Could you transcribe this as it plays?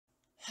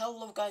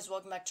Hello guys,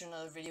 welcome back to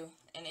another video,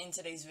 and in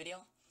today's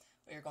video,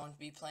 we are going to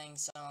be playing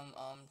some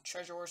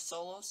Treasure Wars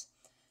solos,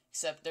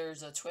 except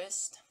there's a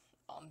twist.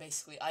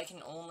 Basically, I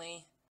can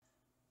only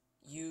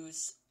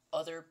use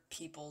other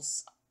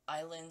people's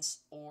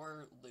islands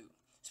or loot.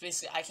 So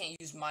basically, I can't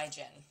use my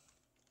gen.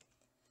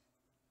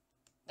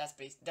 That's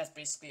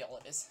basically all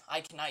it is.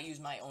 I cannot use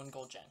my own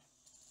gold gen.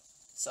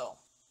 So,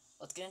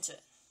 let's get into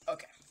it.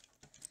 Okay.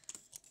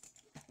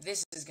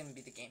 This is going to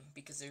be the game,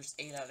 because there's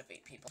 8 out of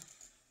 8 people.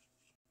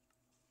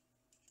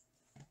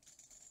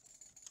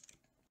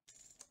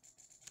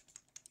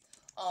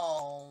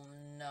 Oh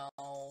no.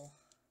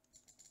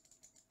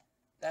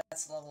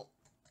 That's level.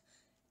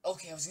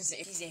 Okay, I was gonna say,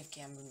 if he's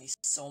AFK, I'm gonna be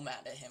so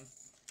mad at him.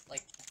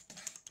 Like,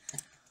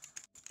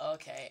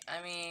 okay,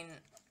 I mean,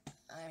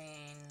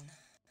 I'm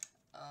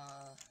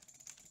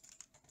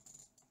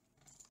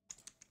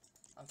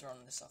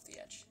throwing this off the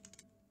edge.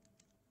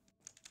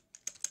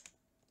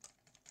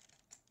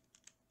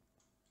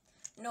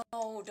 No,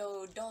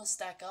 dude, don't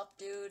stack up,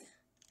 dude.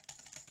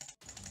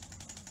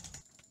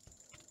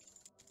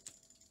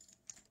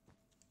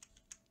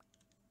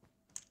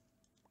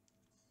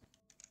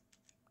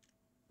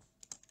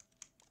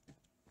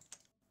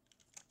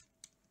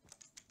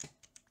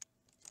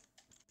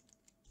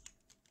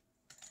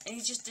 And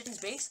he just did his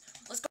base.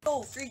 Let's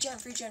go! Free gen,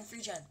 free gen,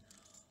 free gen.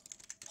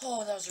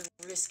 Oh, that was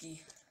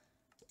risky.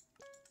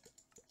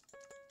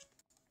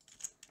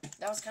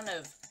 That was kind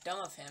of dumb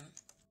of him.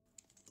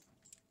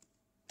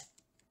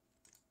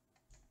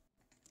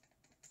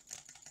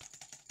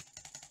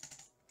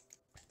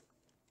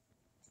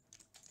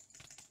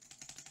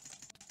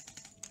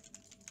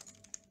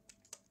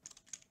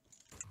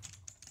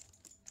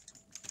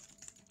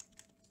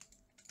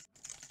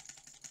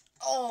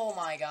 Oh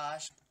my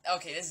gosh.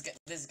 Okay, this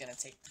is gonna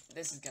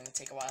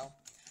take a while.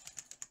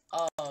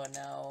 Oh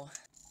no.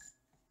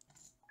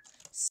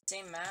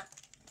 Same map.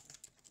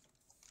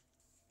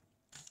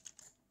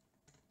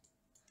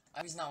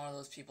 I'm just not one of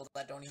those people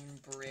that don't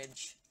even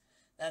bridge.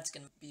 That's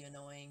gonna be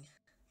annoying.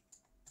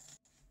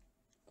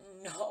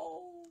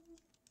 No.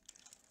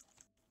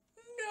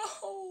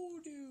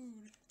 No,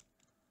 dude.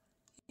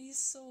 He's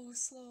so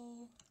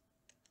slow.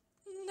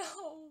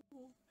 No.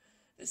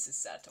 This is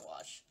sad to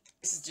watch.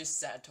 This is just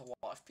sad to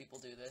watch people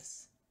do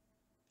this.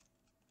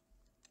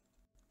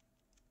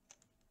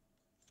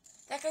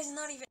 That guy's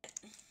not even...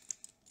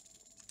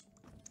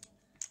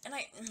 And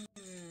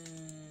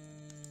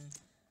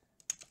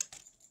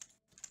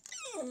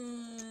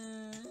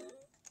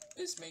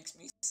this makes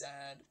me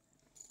sad.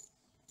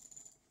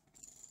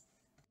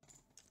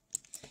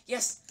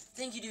 Yes!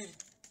 Thank you, dude!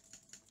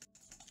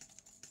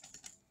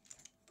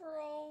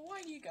 Bro,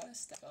 why do you gotta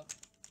stack up?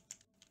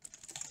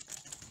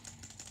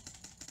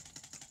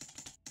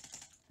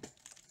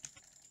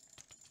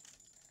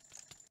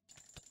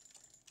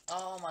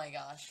 Oh my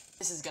gosh.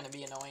 This is gonna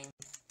be annoying.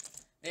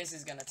 This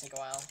is gonna take a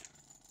while.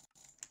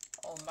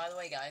 Oh, and by the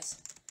way, guys,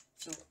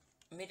 if you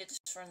made it this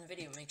far in the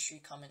video, make sure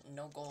you comment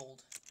no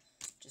gold.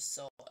 Just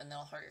so, and then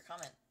I'll heart your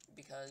comment,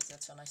 because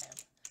that's how nice I am.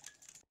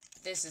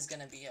 This is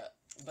gonna be a,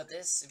 but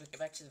this, if we get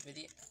back to the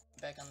video,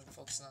 back on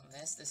focusing on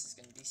this is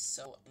gonna be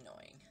so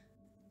annoying.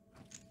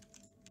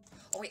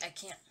 Oh wait, I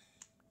can't.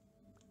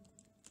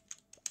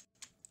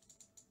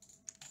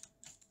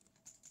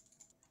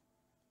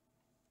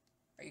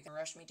 Are you gonna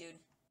rush me, dude?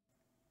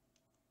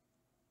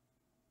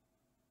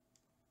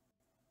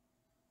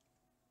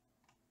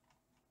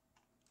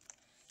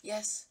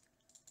 Yes!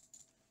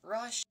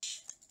 Rush!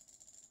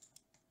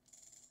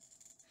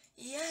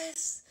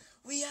 Yes!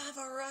 We have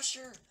a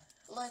rusher!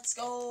 Let's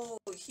go!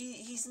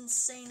 He's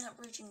insane at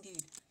bridging,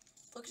 dude.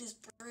 Look at his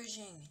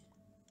bridging.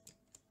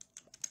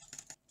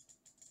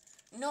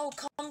 No,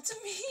 come to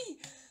me!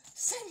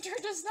 Center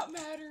does not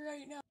matter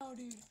right now,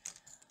 dude.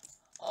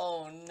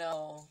 Oh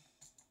no.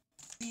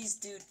 Please,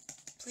 dude.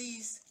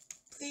 Please.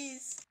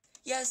 Please.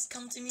 Yes,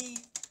 come to me.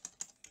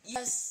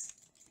 Yes.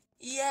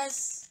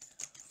 Yes.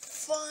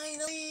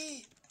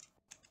 Finally!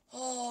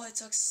 Oh, it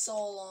took so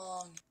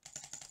long.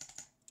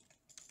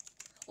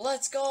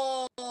 Let's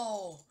go!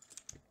 Oh.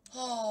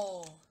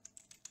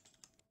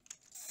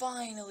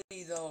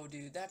 Finally, though,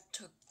 dude. That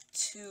took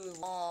too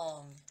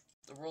long.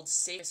 The world's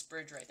safest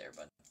bridge right there,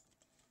 bud.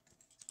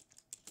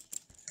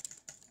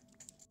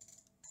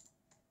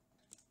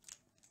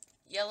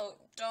 Yellow,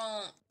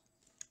 don't.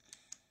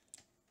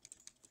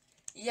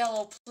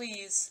 Yellow,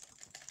 please.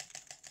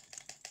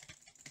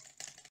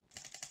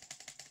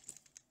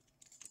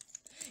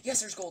 Yes,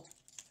 there's gold.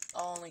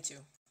 Oh, only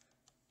 2.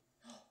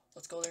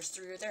 Let's go, there's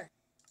 3 right there.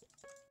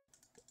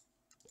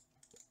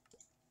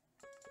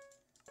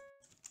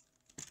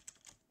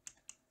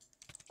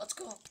 Let's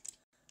go.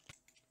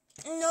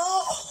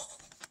 No!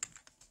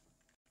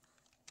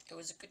 It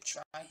was a good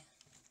try.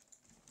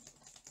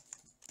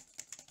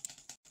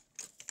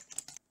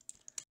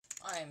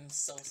 I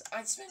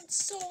spent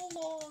so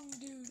long,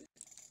 dude.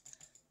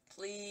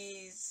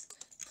 Please.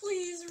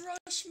 Please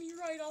rush me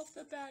right off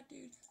the bat,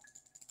 dude.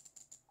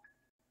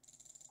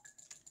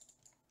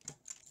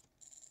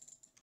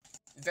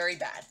 Very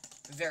bad.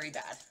 Very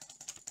bad.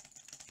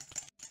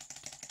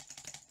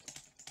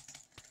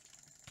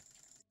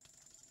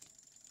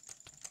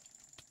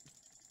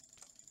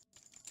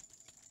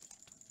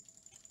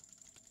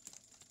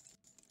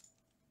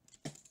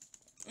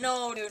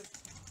 No, dude.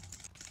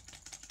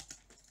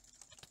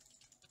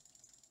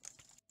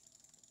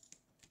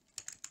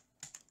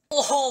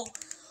 Oh,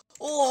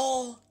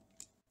 oh.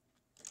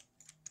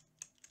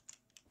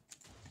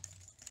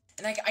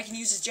 And I can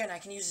use his gen. I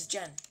can use his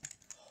gen.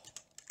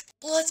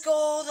 Let's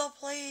go, the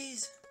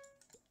plays.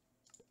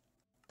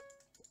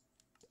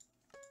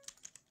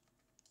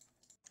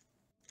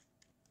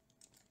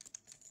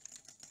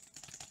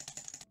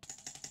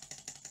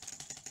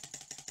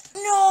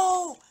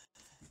 No!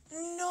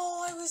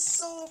 No, I was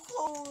so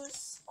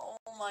close. Oh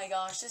my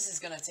gosh, this is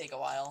gonna take a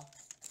while.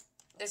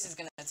 This is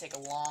gonna take a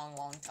long,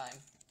 long time.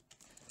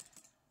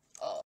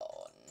 Oh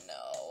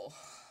no.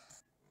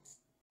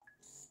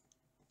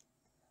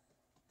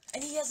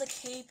 And he has a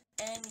cape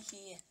and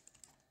he...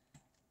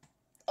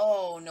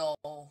 Oh no.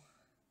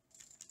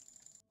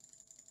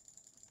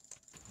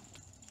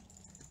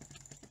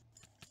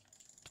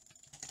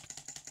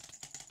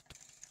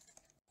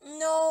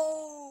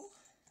 No!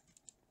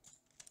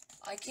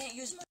 I can't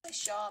use my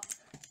shop.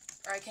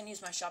 Or I can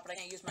use my shop, but I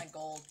can't use my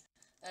gold.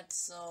 That's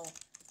so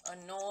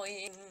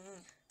annoying.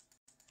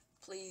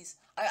 Please.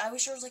 I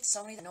wish there was like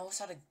somebody that knows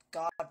how to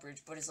god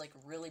bridge, but is like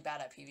really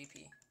bad at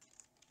PvP.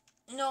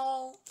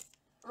 No!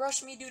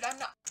 Rush me, dude, I'm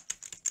not...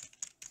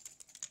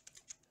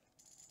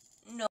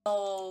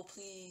 No,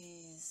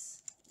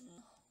 please.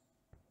 No.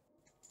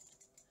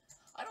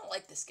 I don't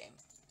like this game.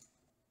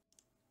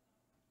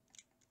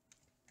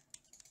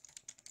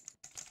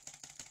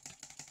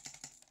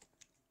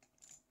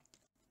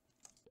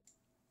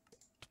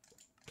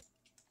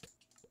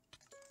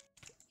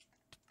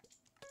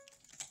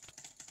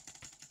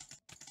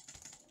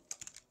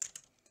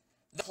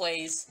 The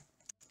plays.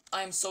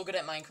 I am so good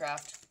at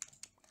Minecraft.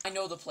 I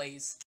know the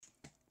plays.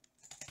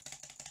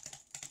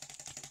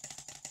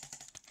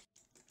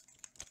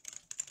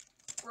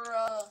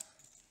 Bruh.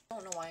 I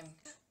don't know why I'm...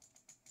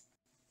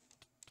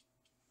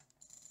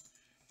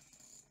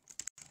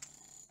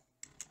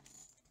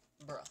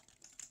 Bruh.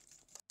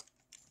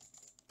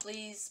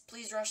 Please,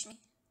 please rush me.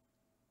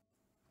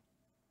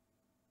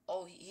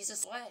 Oh, he's a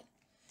sweat.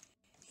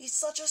 He's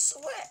such a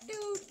sweat,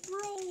 dude,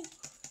 bro.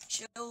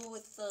 Chill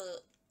with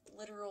the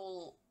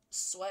literal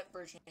sweat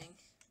burgeoning.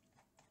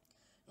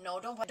 No,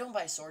 don't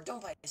buy a sword.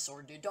 Don't buy a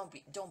sword, dude.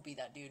 Don't be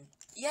that dude.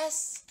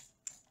 Yes.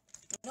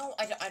 No,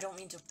 I don't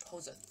mean to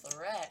pose a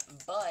threat,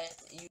 but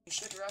you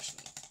should rush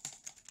me.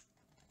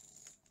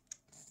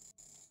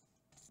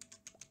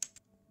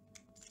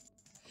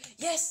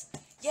 Yes!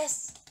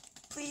 Yes!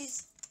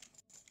 Please!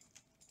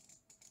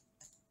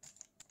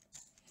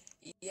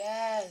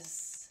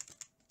 Yes!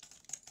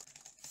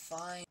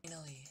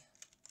 Finally.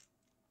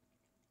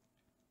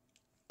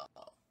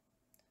 Uh-oh.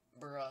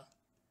 Bruh.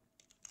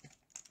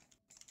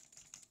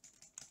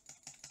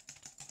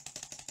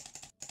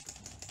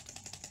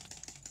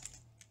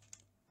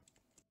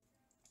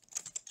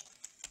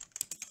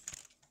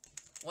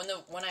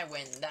 When I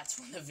win, that's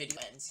when the video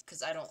ends.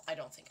 Cause I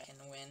don't think I can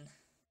win.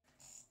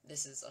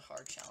 This is a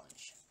hard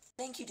challenge.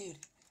 Thank you, dude.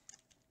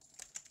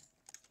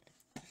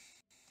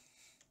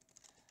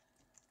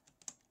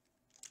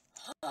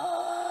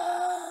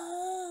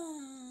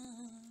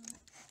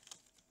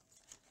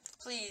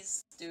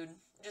 Please, dude,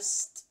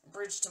 just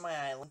bridge to my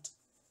island.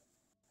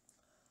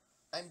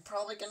 I'm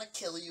probably gonna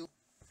kill you.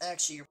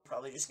 Actually, you're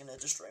probably just gonna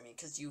destroy me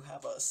because you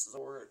have a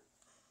sword.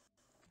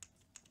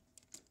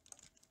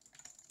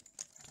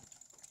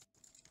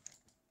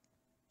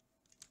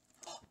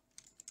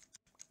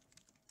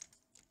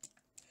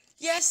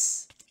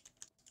 Yes!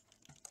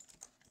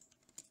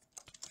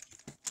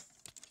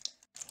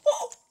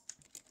 Oh!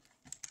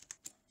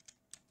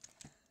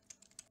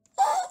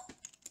 Oh!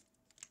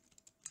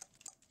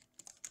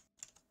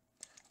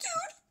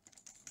 Dude!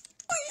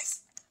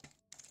 Please!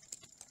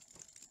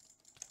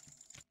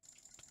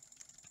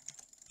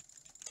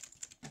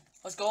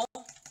 Let's go.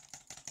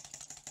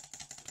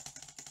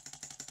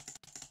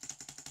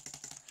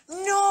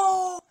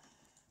 No!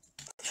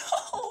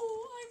 No!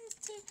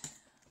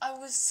 I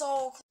was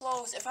so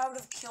close. If I would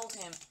have killed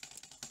him,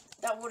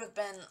 that would have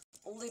been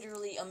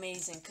literally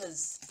amazing,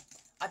 because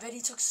I bet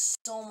he took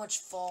so much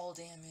fall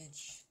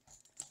damage.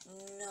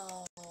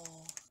 No.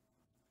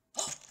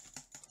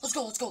 Let's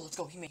go, let's go, let's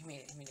go. He made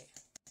it, he made it.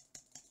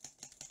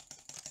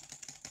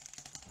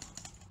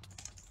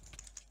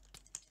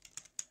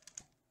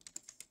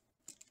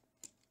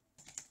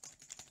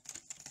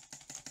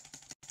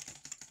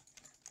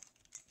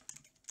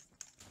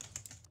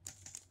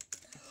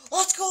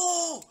 Let's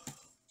go!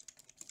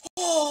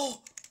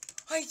 Oh!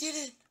 I did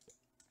it!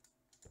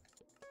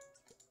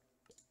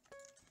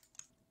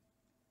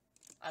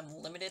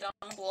 I'm limited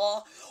on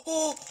claw.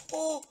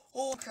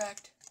 Oh,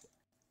 cracked.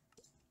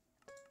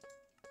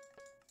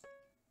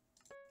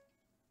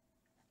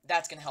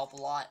 That's gonna help a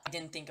lot. I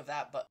didn't think of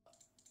that, but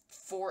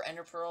 4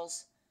 ender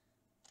pearls.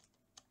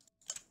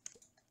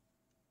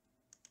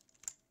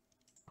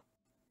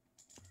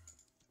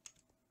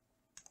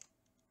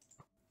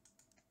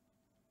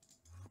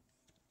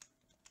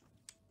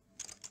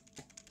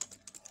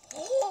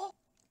 Oh!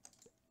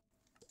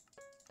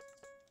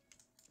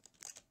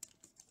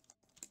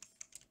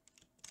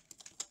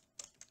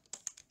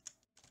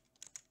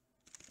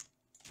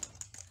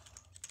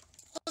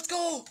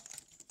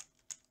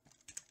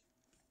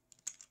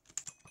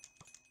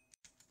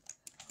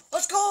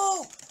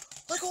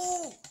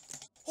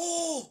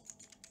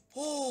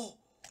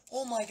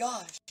 my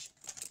gosh.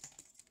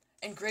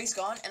 And gray's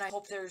gone, and I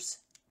hope there's...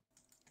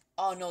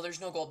 Oh, no, there's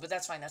no gold, but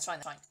that's fine, that's fine,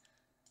 that's fine.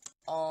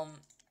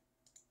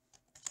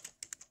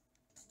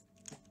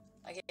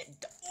 I get...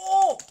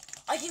 Oh!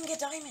 I can get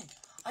diamond!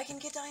 I can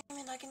get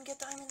diamond, I can get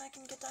diamond, I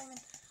can get diamond.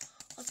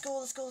 Let's go,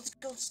 let's go, let's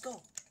go, let's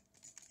go.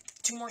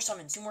 Two more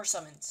summons, two more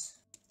summons.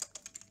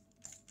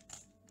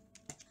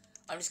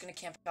 I'm just gonna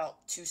camp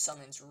out 2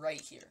 summons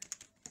right here.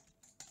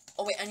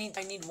 Oh wait, I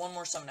need one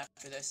more summon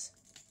after this.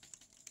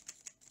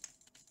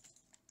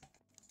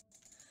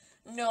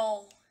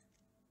 No.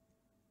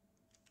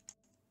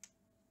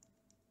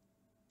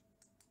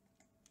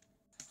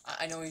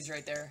 I know he's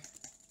right there.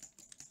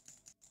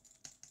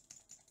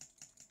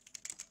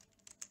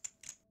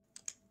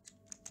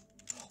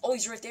 Oh,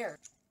 he's right there.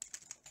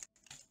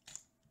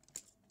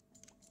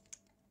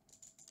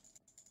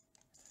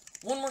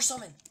 One more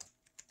summon.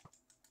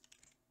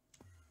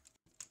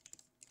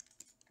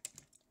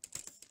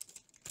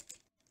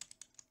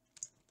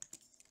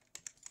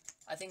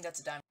 I think that's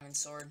a diamond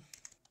sword.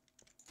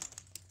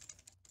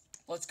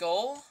 Let's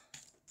go.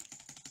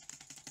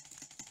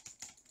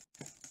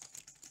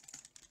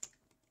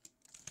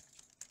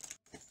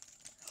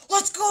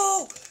 Let's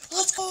go!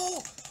 Let's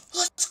go!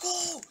 Let's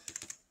go!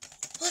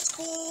 Let's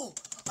go!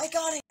 I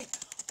got it!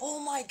 Oh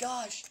my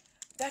gosh.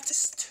 That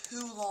took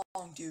too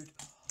long, dude.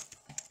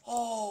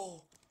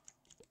 Oh.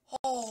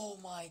 Oh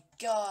my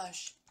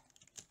gosh.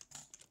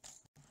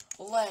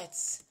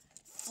 Let's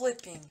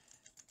flipping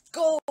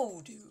go,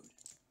 dude.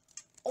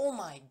 Oh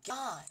my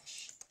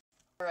gosh.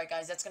 Alright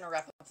guys, that's gonna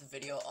wrap up the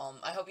video.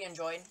 I hope you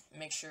enjoyed.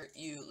 Make sure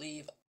you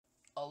leave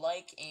a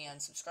like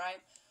and subscribe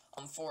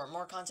for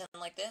more content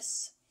like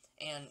this.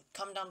 And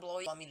comment down below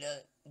what you want me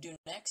to do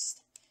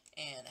next.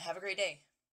 And have a great day.